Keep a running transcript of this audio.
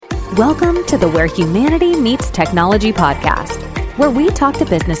Welcome to the Where Humanity Meets Technology podcast, where we talk to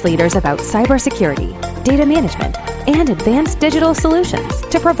business leaders about cybersecurity, data management, and advanced digital solutions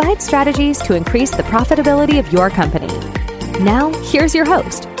to provide strategies to increase the profitability of your company. Now, here's your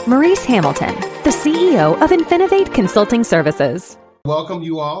host, Maurice Hamilton, the CEO of Infinovate Consulting Services. Welcome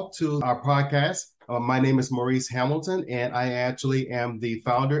you all to our podcast. My name is Maurice Hamilton, and I actually am the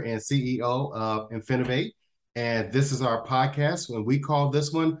founder and CEO of Infinovate. And this is our podcast, and we call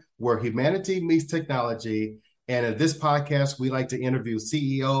this one Where Humanity Meets Technology. And in this podcast, we like to interview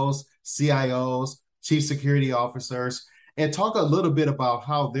CEOs, CIOs, chief security officers, and talk a little bit about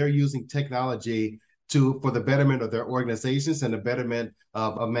how they're using technology for the betterment of their organizations and the betterment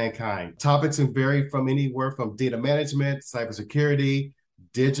of mankind. Topics can vary from anywhere from data management, cybersecurity,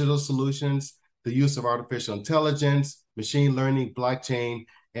 digital solutions, the use of artificial intelligence, machine learning, blockchain,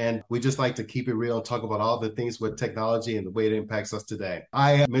 and we just like to keep it real and talk about all the things with technology and the way it impacts us today.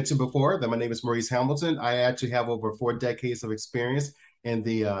 I have mentioned before that my name is Maurice Hamilton. I actually have over 4 decades of experience in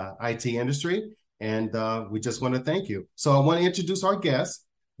the IT industry, and we just want to thank you. So I want to introduce our guest.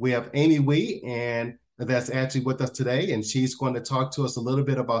 We have Aimee, and that's actually with us today, and she's going to talk to us a little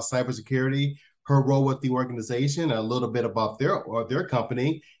bit about cybersecurity, her role with the organization, and a little bit about their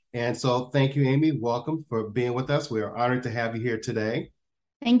company. And so thank you, Aimee. Welcome for being with us. We are honored to have you here today.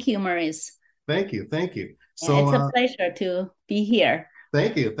 Thank you, Maurice. Thank you. So it's a pleasure to be here.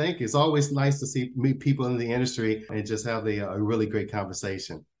 Thank you. It's always nice to meet people in the industry and just have a really great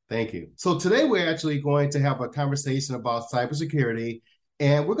conversation. Thank you. So today we're actually going to have a conversation about cybersecurity,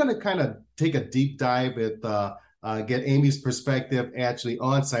 and we're going to kind of take a deep dive at get Aimee's perspective actually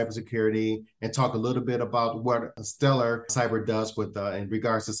on cybersecurity and talk a little bit about what Stellar Cyber does with in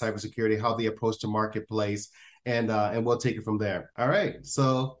regards to cybersecurity, how they approach the marketplace, and we'll take it from there. All right.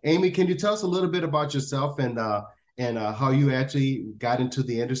 So, Aimee, can you tell us a little bit about yourself and how you actually got into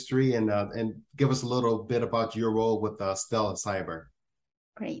the industry and give us a little bit about your role with Stellar Cyber?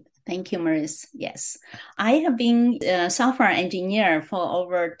 Great. Thank you, Maurice. Yes, I have been a software engineer for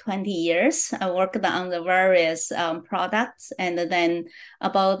over 20 years. I worked on the various products, and then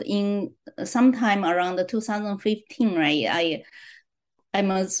about in sometime around 2015, right, I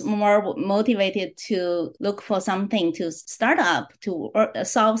was more motivated to look for something to start up to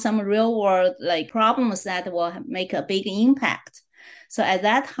solve some real world problems that will make a big impact. So at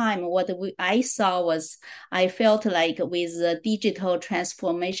that time, I saw was I felt like with the digital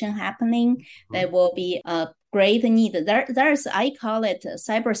transformation happening, there will be a great need. There's I call it a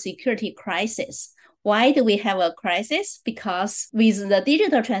cybersecurity crisis. Why do we have a crisis? Because with the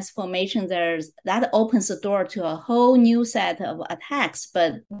digital transformation, that opens the door to a whole new set of attacks.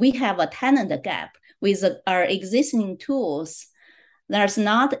 But we have a talent gap with our existing tools. There's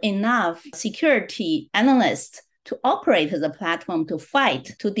not enough security analysts to operate the platform, to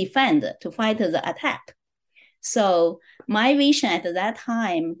fight the attack. So my vision at that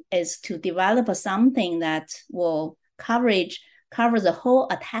time is to develop something that will cover the whole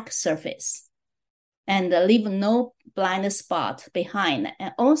attack surface and leave no blind spot behind,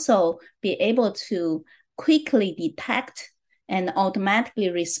 and also be able to quickly detect and automatically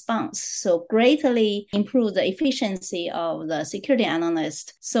respond. So greatly improve the efficiency of the security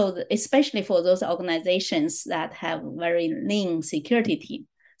analyst. So especially for those organizations that have very lean security team.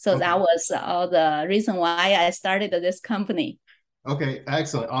 So That was all the reason why I started this company. Okay,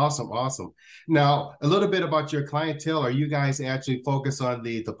 excellent. Awesome. Now, a little bit about your clientele. Are you guys actually focused on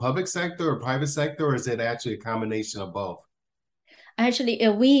the public sector or private sector, or is it actually a combination of both? Actually,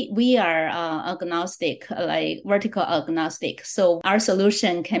 we are agnostic, like vertical agnostic. So our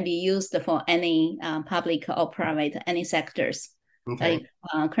solution can be used for any public or private, any sectors. Okay.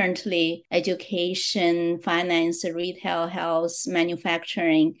 Like currently, education, finance, retail, health,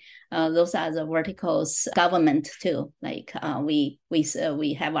 manufacturing. Those are the verticals. Government too. Like we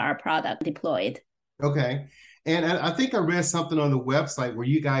have our product deployed. Okay, and I think I read something on the website where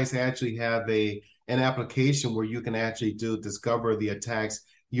you guys actually have an application where you can actually discover the attacks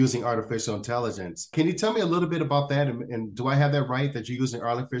using artificial intelligence. Can you tell me a little bit about that? And do I have that right, that you're using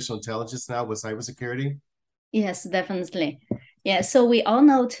artificial intelligence now with cybersecurity? Yes, definitely. Yeah, so we all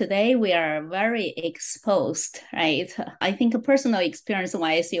know today we are very exposed, right? I think personal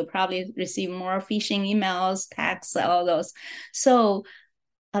experience-wise, you probably receive more phishing emails, texts, all those. So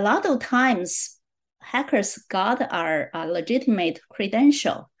a lot of times, hackers got our legitimate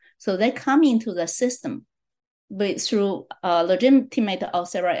credential. So they come into the system through legitimate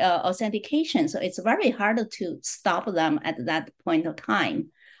authentication. So it's very hard to stop them at that point of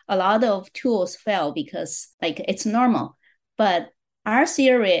time. A lot of tools fail because it's normal. But our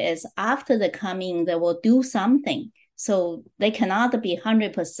theory is after the coming, they will do something. So they cannot be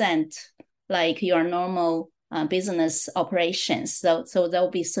 100% like your normal business operations. So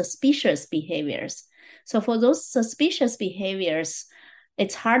there'll be suspicious behaviors. So for those suspicious behaviors,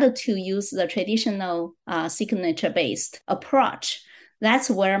 it's harder to use the traditional signature-based approach.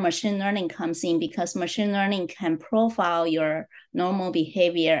 That's where machine learning comes in, because machine learning can profile your normal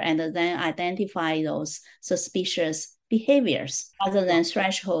behavior and then identify those suspicious behaviors rather than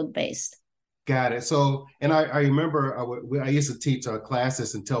threshold-based. Got it. So, and I remember I used to teach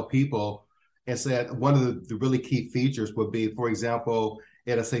classes and tell people and said one of the really key features would be, for example,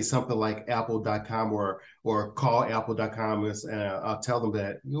 it'll say something like apple.com or call apple.com, and I'll tell them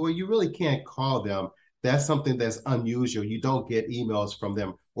that you really can't call them. That's something that's unusual. You don't get emails from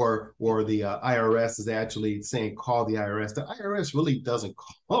them, or the IRS is actually saying call the IRS. The IRS really doesn't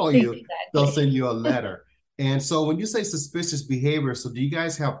call you. Exactly. They'll send you a letter. And so when you say suspicious behavior, so do you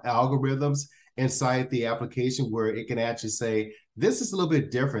guys have algorithms inside the application where it can actually say, this is a little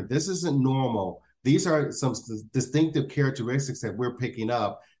bit different. This isn't normal. These are some distinctive characteristics that we're picking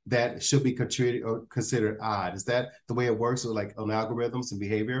up that should be considered odd. Is that the way it works with like on algorithms and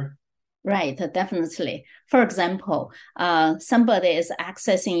behavior? Right, definitely. For example, somebody is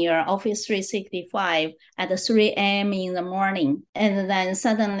accessing your Office 365 at 3 a.m. in the morning, and then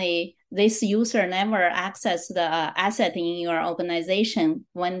suddenly this user never accessed the asset in your organization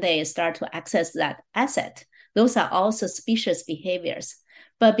when they start to access that asset. Those are all suspicious behaviors.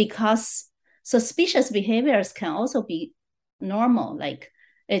 But because suspicious behaviors can also be normal, like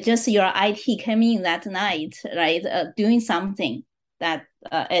it's just your IT came in that night, right, doing something that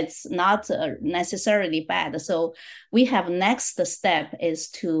it's not necessarily bad. So we have next step is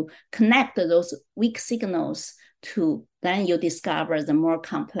to connect those weak signals to then you discover the more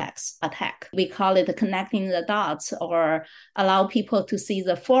complex attack. We call it connecting the dots, or allow people to see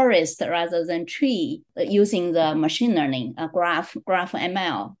the forest rather than tree using the machine learning, graph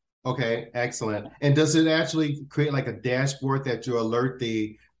ML. Okay, excellent. And does it actually create like a dashboard that you alert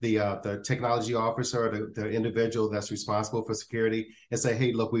the technology officer or the individual that's responsible for security and say,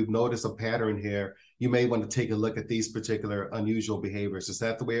 hey, look, we've noticed a pattern here. You may want to take a look at these particular unusual behaviors. Is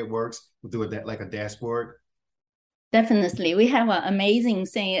that the way it works? We'll do it like a dashboard? Definitely. We have an amazing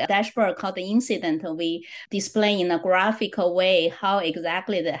thing, a dashboard called the incident. We display in a graphical way how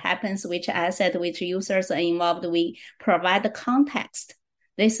exactly that happens, which asset, which users are involved. We provide the context.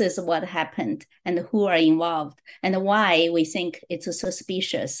 This is what happened and who are involved and why we think it's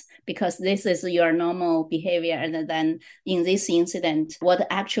suspicious, because this is your normal behavior. And then in this incident, what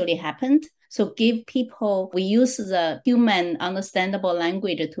actually happened. So give people, we use the human understandable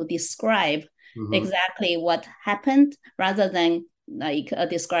language to describe exactly what happened rather than like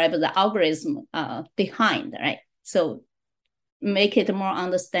describe the algorithm behind, right? So make it more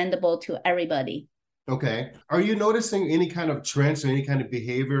understandable to everybody. Okay. Are you noticing any kind of trends or any kind of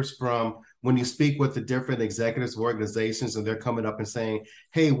behaviors from when you speak with the different executives of organizations and they're coming up and saying,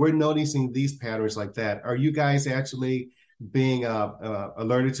 hey, we're noticing these patterns like that? Are you guys actually being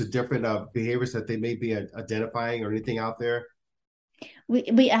alerted to different behaviors that they may be identifying or anything out there?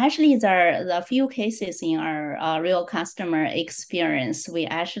 We actually, there are a few cases in our real customer experience. We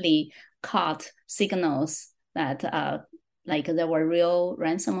actually caught signals that like there were real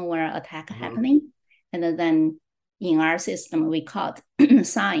ransomware attack happening. And then in our system, we caught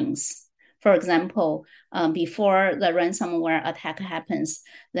signs. For example, before the ransomware attack happens,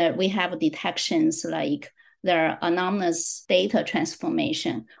 that we have detections like there are anonymous data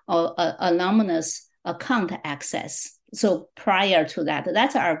transformation or anonymous account access. So prior to that,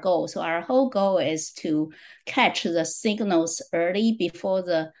 that's our goal. So our whole goal is to catch the signals early before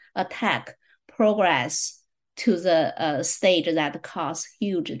the attack progress to the stage that cause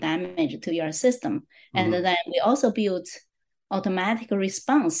huge damage to your system. And then we also build automatic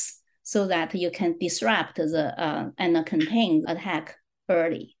response so that you can disrupt the and contain attack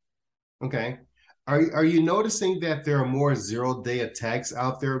early. Okay. Are you noticing that there are more zero-day attacks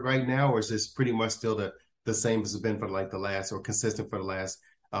out there right now, or is this pretty much still the same as it's been for like the last, or consistent for the last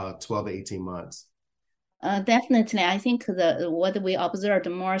 12 to 18 months? Definitely, I think what we observed,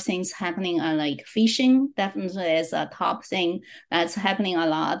 more things happening are like phishing. Definitely is a top thing that's happening a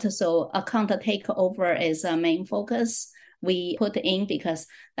lot. So account takeover is a main focus we put in, because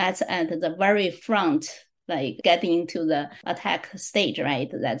that's at the very front, like getting into the attack stage, right?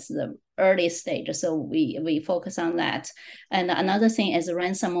 That's the early stage. So we focus on that. And another thing is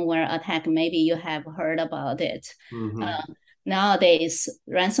ransomware attack. Maybe you have heard about it. Nowadays,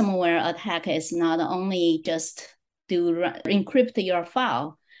 ransomware attack is not only just to encrypt your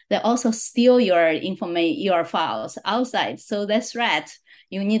file, they also steal your information, your files outside. So that threat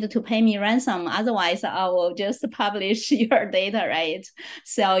you need to pay me ransom. Otherwise, I will just publish your data, right?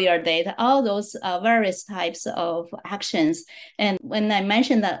 Sell your data, all those various types of actions. And when I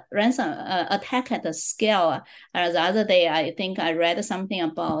mentioned the ransom attack at the scale, the other day, I think I read something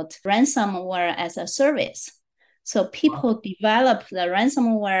about ransomware as a service. So people develop the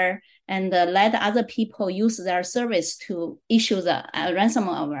ransomware and let other people use their service to issue the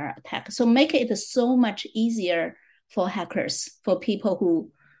ransomware attack. So make it so much easier for hackers, for people who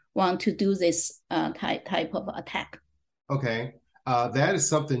want to do this type of attack. Okay. That is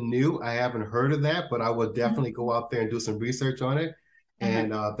something new. I haven't heard of that, but I will definitely go out there and do some research on it.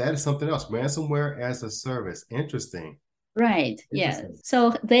 And that is something else. Ransomware as a service. Interesting. Right. Yeah.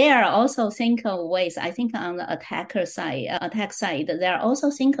 So they are also think of ways, I think on the attack side, they are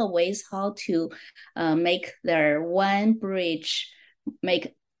also think of ways how to make their one breach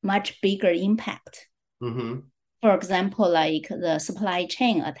make much bigger impact. Mm-hmm. For example, like the supply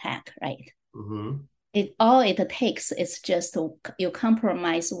chain attack, right? Mm-hmm. It takes is just you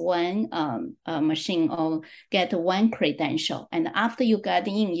compromise one machine or get one credential, and after you get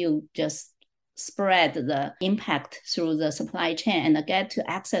in, you just spread the impact through the supply chain and get to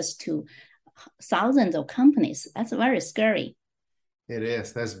access to thousands of companies. That's very scary. It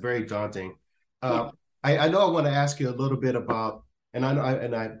is. That's very daunting. I know I want to ask you a little bit about, and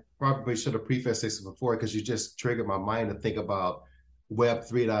I probably should have prefaced this before because you just triggered my mind to think about Web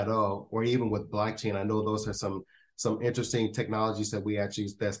 3.0 or even with blockchain. I know those are some interesting technologies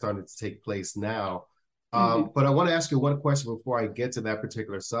that's starting to take place now. But I want to ask you one question before I get to that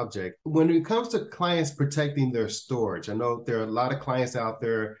particular subject. When it comes to clients protecting their storage, I know there are a lot of clients out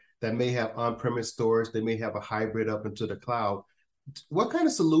there that may have on-premise storage. They may have a hybrid up into the cloud. What kind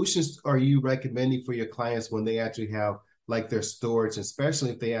of solutions are you recommending for your clients when they actually have like their storage,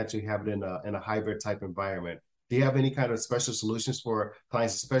 especially if they actually have it in a hybrid type environment? Do you have any kind of special solutions for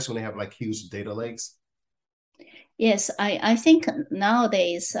clients, especially when they have like huge data lakes? Yes, I think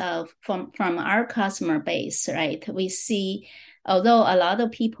nowadays from our customer base, right, we see, although a lot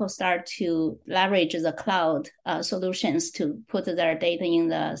of people start to leverage the cloud solutions to put their data in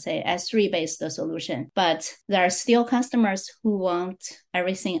the, say, S3-based solution, but there are still customers who want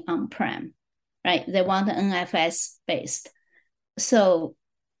everything on-prem, right? They want NFS-based. So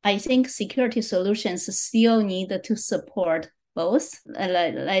I think security solutions still need to support both.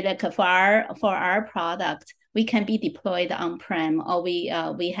 Like for our product, we can be deployed on-prem or we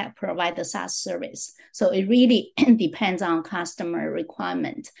have provide the SaaS service. So it really depends on customer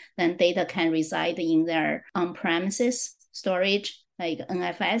requirement. Then data can reside in their on-premises storage like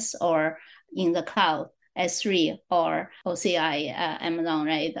NFS or in the cloud, S3 or OCI, Amazon,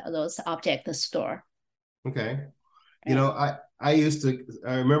 right? Those object store. Okay. You know, I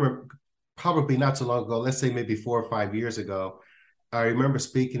remember probably not too long ago, let's say maybe 4 or 5 years ago, I remember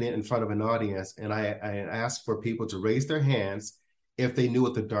speaking in front of an audience and I asked for people to raise their hands if they knew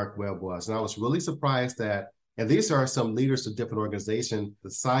what the dark web was. And I was really surprised that, and these are some leaders of different organizations,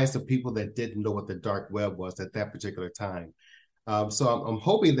 the size of people that didn't know what the dark web was at that particular time. So I'm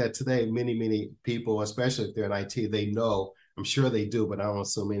hoping that today, many people, especially if they're in IT, they know, I'm sure they do, but I don't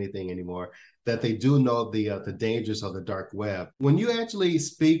assume anything anymore, that they do know the dangers of the dark web. When you actually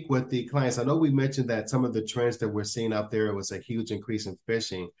speak with the clients, I know we mentioned that some of the trends that we're seeing out there was a huge increase in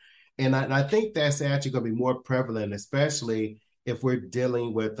phishing. And I think that's actually going to be more prevalent, especially if we're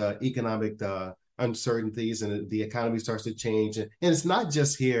dealing with economic uncertainties and the economy starts to change. And it's not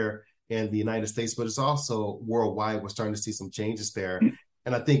just here in the United States, but it's also worldwide. We're starting to see some changes there.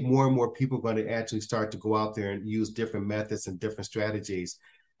 And I think more and more people are going to actually start to go out there and use different methods and different strategies.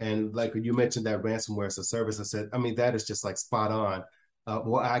 And like you mentioned that ransomware as a service, I said, I mean, that is just like spot on.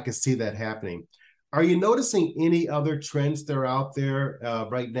 Well, I can see that happening. Are you noticing any other trends that are out there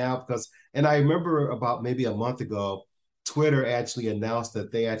right now? And I remember about maybe a month ago, Twitter actually announced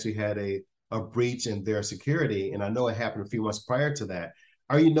that they actually had a breach in their security. And I know it happened a few months prior to that.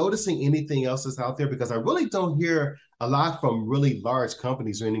 Are you noticing anything else that's out there? Because I really don't hear a lot from really large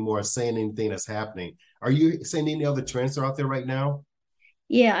companies anymore saying anything that's happening. Are you seeing any other trends that are out there right now?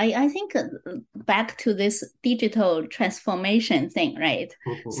 Yeah, I think back to this digital transformation thing, right?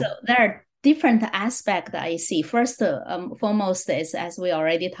 So there are different aspects I see. First, foremost is, as we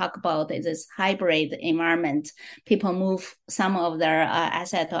already talked about, is this hybrid environment. People move some of their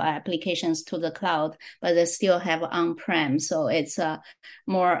asset or applications to the cloud, but they still have on-prem. So it's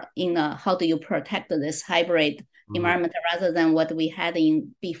more in how do you protect this hybrid environment rather than what we had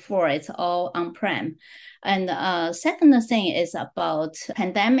in before. It's all on-prem. And second thing is about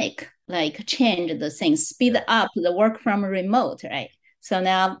pandemic, like change the things, speed up the work from remote, right? So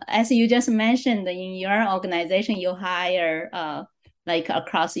now, as you just mentioned, in your organization, you hire like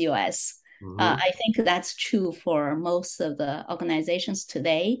across US. I think that's true for most of the organizations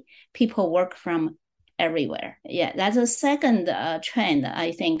today. People work from everywhere. Yeah, that's a second trend.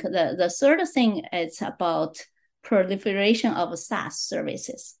 I think the third thing is about proliferation of SaaS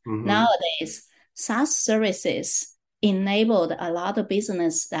services. Nowadays, SaaS services enabled a lot of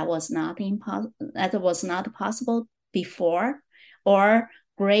business that was not possible before, or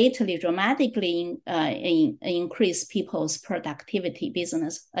greatly dramatically increase people's productivity,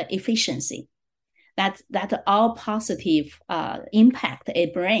 business efficiency. That all positive impact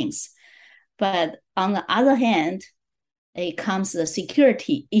it brings. But on the other hand, it comes the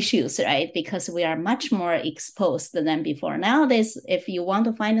security issues, right? Because we are much more exposed than before. Nowadays, if you want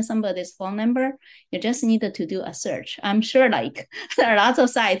to find somebody's phone number, you just need to do a search. I'm sure like there are lots of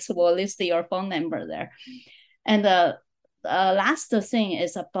sites will list your phone number there. And the last thing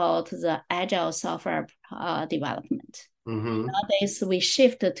is about the agile software development. Nowadays, we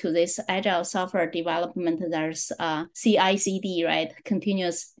shift to this agile software development. There's CI/CD, right?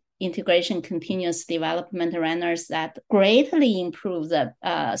 Continuous integration, continuous development runners that greatly improve the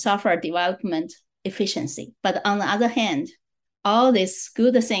software development efficiency. But on the other hand, all these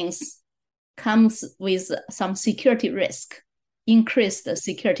good things comes with some security risk, increased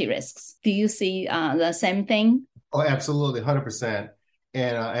security risks. Do you see the same thing? Oh, absolutely, 100%.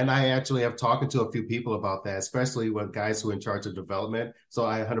 And I actually have talked to a few people about that, especially with guys who are in charge of development. So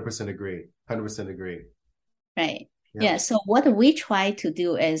I 100% agree. 100% agree. Right. Yeah. So what we try to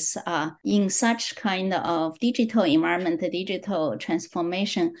do is in such kind of digital environment, digital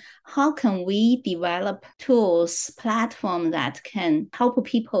transformation, how can we develop tools, platform that can help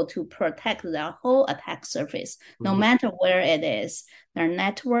people to protect their whole attack surface, no matter where it is, their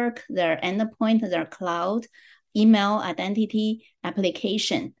network, their endpoint, their cloud, email, identity,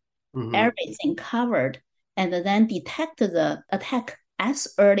 application, everything covered, and then detect the attack as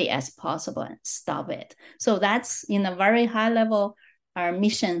early as possible and stop it. So that's in a very high level, our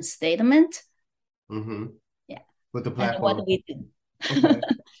mission statement. Yeah. With the platform. And what we do. Okay.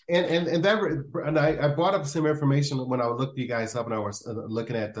 And I brought up some information when I looked you guys up and I was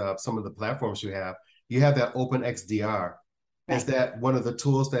looking at some of the platforms you have. You have that OpenXDR. Right. Is that one of the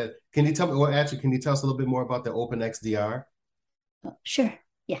tools that, can you tell me, well, actually, can you tell us a little bit more about the OpenXDR? Sure.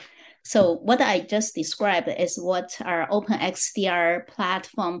 Yeah. So what I just described is what our OpenXDR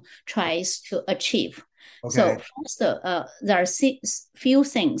platform tries to achieve. Okay. So first, there are few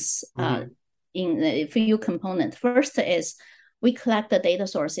things in a few components. First is we collect the data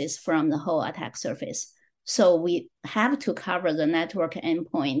sources from the whole attack surface. So we have to cover the network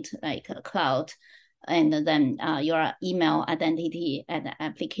endpoint, like cloud, and then your email, identity, and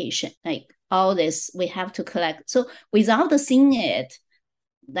application. Like all this, we have to collect. So without seeing it,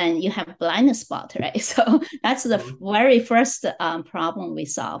 then you have blind spot, right? So that's the very first problem we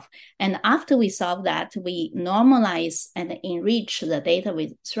solve. And after we solve that, we normalize and enrich the data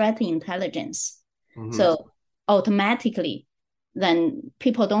with threat intelligence. So automatically, then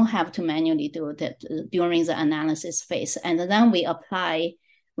people don't have to manually do that during the analysis phase. And then we apply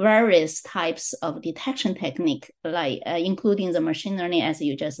various types of detection technique, like including the machine learning, as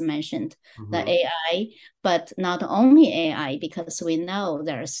you just mentioned, the AI, but not only AI, because we know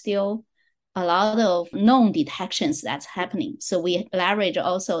there are still a lot of known detections that's happening. So we leverage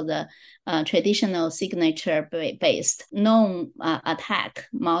also the traditional signature-based, known attack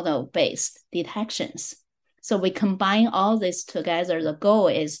model-based detections. So we combine all this together. The goal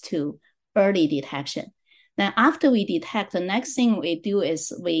is to early detection. Then after we detect, the next thing we do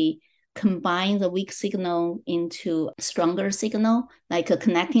is we combine the weak signal into stronger signal, like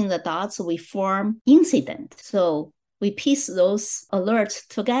connecting the dots, we form incident. So we piece those alerts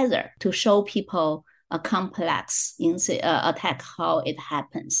together to show people a complex attack, how it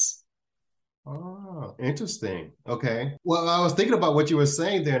happens. Oh, interesting. Okay. Well, I was thinking about what you were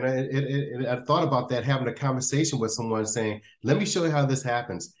saying there, and I thought about that, having a conversation with someone saying, let me show you how this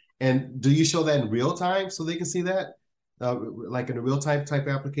happens. And do you show that in real time so they can see that? Like in a real-time type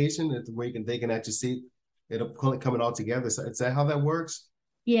application where they can actually see it coming all together? Is that how that works?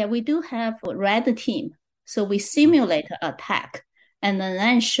 Yeah, we do have a red team. So we simulate an attack and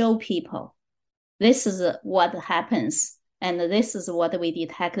then show people this is what happens. And this is what we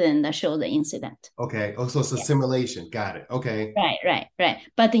detected and show the incident. Okay. Oh, so it's a simulation. Got it. Okay. Right.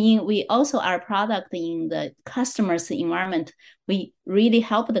 But we also, our product in the customer's environment, we really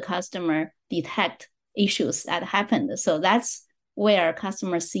help the customer detect issues that happened. So that's where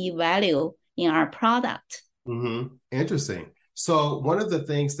customers see value in our product. Interesting. So one of the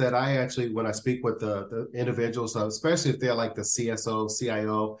things that I actually, when I speak with the individuals, especially if they're like the CSO,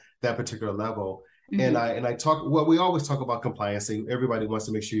 CIO, that particular level, And I talk, well, we always talk about compliance. Everybody wants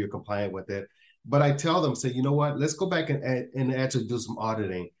to make sure you're compliant with it. But I tell them, say, you know what, let's go back and actually do some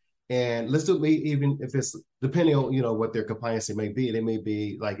auditing. And let's do, even if it's depending on, what their compliance may be, they may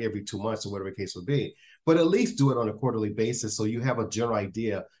be like every 2 months or whatever the case would be, but at least do it on a quarterly basis. So you have a general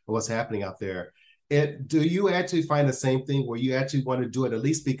idea of what's happening out there. Do you actually find the same thing where you actually want to do it, at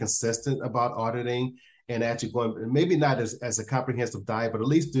least be consistent about auditing and actually going, maybe not as a comprehensive dive, but at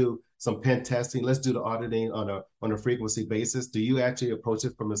least do some pen testing. Let's do the auditing on a frequency basis. Do you actually approach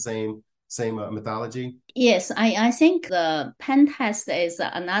it from the same methodology? Yes, I think the pen test is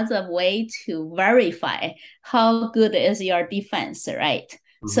another way to verify how good is your defense, right?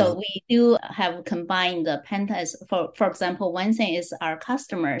 Mm-hmm. So we do have combined the pen test. For example, one thing is our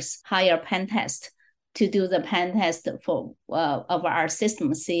customers hire pen test to do the pen test of our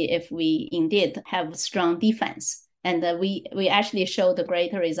system, see if we indeed have strong defense. And we actually showed a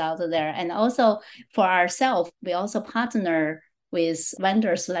great result there. And also for ourselves, we also partner with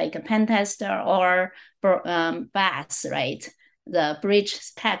vendors like a pen tester or BAS, right? The bridge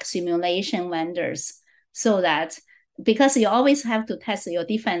stack simulation vendors, so that because you always have to test your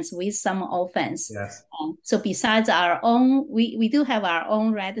defense with some offense. Yes. So besides our own, we do have our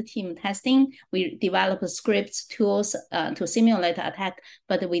own red team testing. We develop scripts, tools to simulate attack,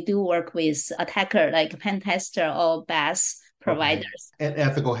 but we do work with attacker like pen tester or BAS providers. Okay. And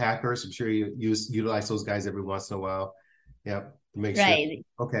ethical hackers, I'm sure you utilize those guys every once in a while. Yep. Make right.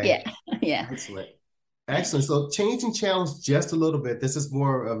 Sure. Okay. Yeah. Excellent. So changing channels just a little bit. This is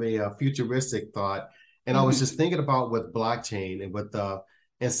more of a futuristic thought. And I was just thinking about with blockchain and with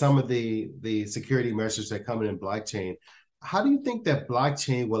and some of the security measures that come in blockchain. How do you think that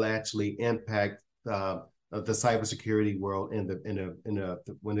blockchain will actually impact the cybersecurity world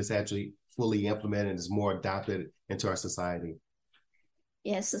when it's actually fully implemented and is more adopted into our society?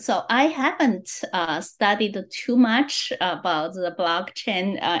 Yes, so I haven't studied too much about the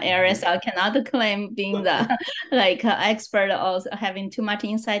blockchain area, so I cannot claim being the expert or having too much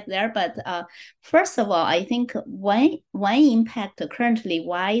insight there. But first of all, I think one impact currently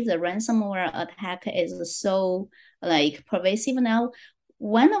why the ransomware attack is so pervasive now.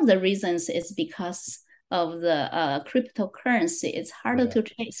 One of the reasons is because of the cryptocurrency. It's harder to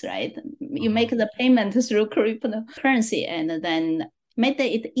trace, right? You make the payment through cryptocurrency, and then made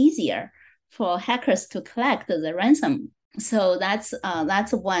it easier for hackers to collect the ransom. So that's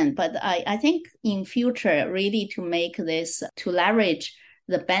one. But I think in future, really to make this, to leverage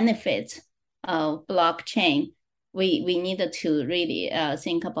the benefit of blockchain, we needed to really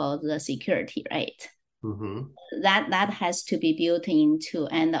think about the security, right? Mm-hmm. That has to be built into,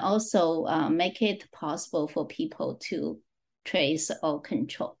 and also make it possible for people to trace or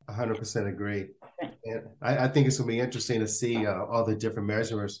control. 100% agree. And I think it's going to be interesting to see all the different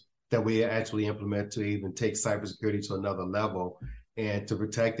measures that we actually implement to even take cybersecurity to another level and to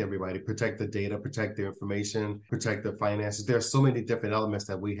protect everybody, protect the data, protect the information, protect the finances. There are so many different elements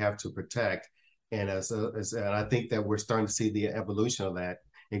that we have to protect. And and I think that we're starting to see the evolution of that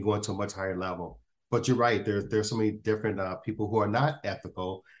and going to a much higher level. But you're right, there's so many different people who are not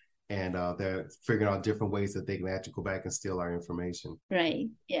ethical, and they're figuring out different ways that they can actually go back and steal our information. Right.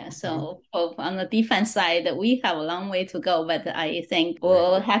 Yeah. So on the defense side, we have a long way to go, but I think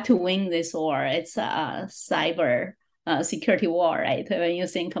we'll have to win this war. It's a cyber security war, right? When you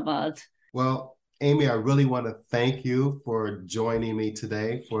think about. Well, Aimee, I really want to thank you for joining me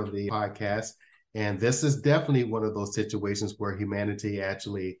today for the podcast. And this is definitely one of those situations where humanity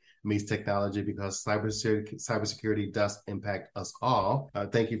actually meets technology, because cybersecurity does impact us all.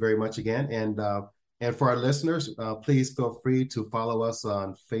 Thank you very much again. And for our listeners, please feel free to follow us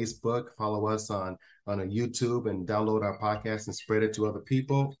on Facebook, follow us on a YouTube, and download our podcast and spread it to other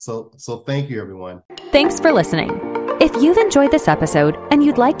people. So thank you, everyone. Thanks for listening. If you've enjoyed this episode and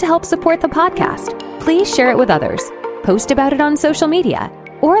you'd like to help support the podcast, please share it with others, post about it on social media,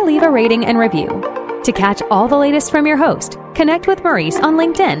 or leave a rating and review. To catch all the latest from your host, connect with Maurice on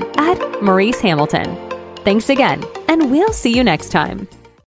LinkedIn @Maurice Hamilton. Thanks again, and we'll see you next time.